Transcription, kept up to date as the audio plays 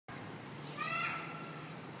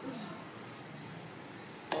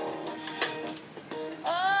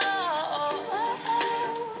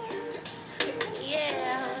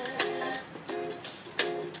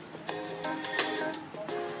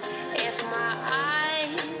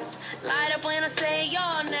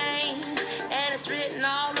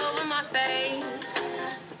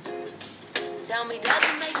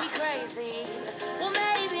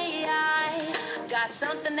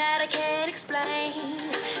something that I can't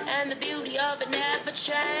explain, and the beauty of it never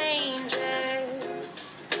changes.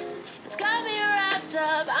 It's got me wrapped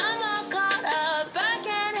up, I'm all caught up, I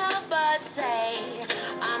can't help but say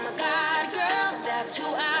I'm a God girl, that's who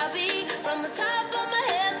I be. From the top of my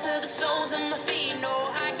head to the soles of my feet,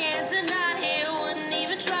 no, I can't deny it, wouldn't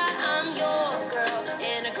even try. I'm your girl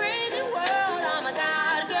in a crazy world, I'm a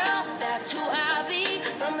God girl, that's who I be.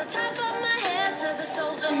 From the top of my head to the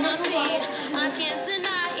soles of my feet, I can't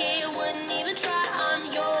deny it, wouldn't even try. I'm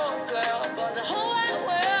your girl for the whole wide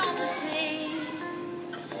world to see.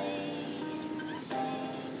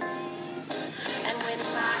 And when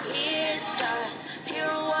my ears start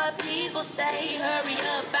hearing what people say, hurry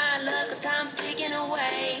up, find love, 'cause time's ticking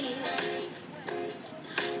away.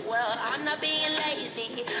 Well, I'm not being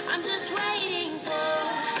lazy, I'm just waiting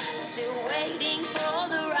for, still waiting for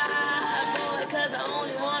the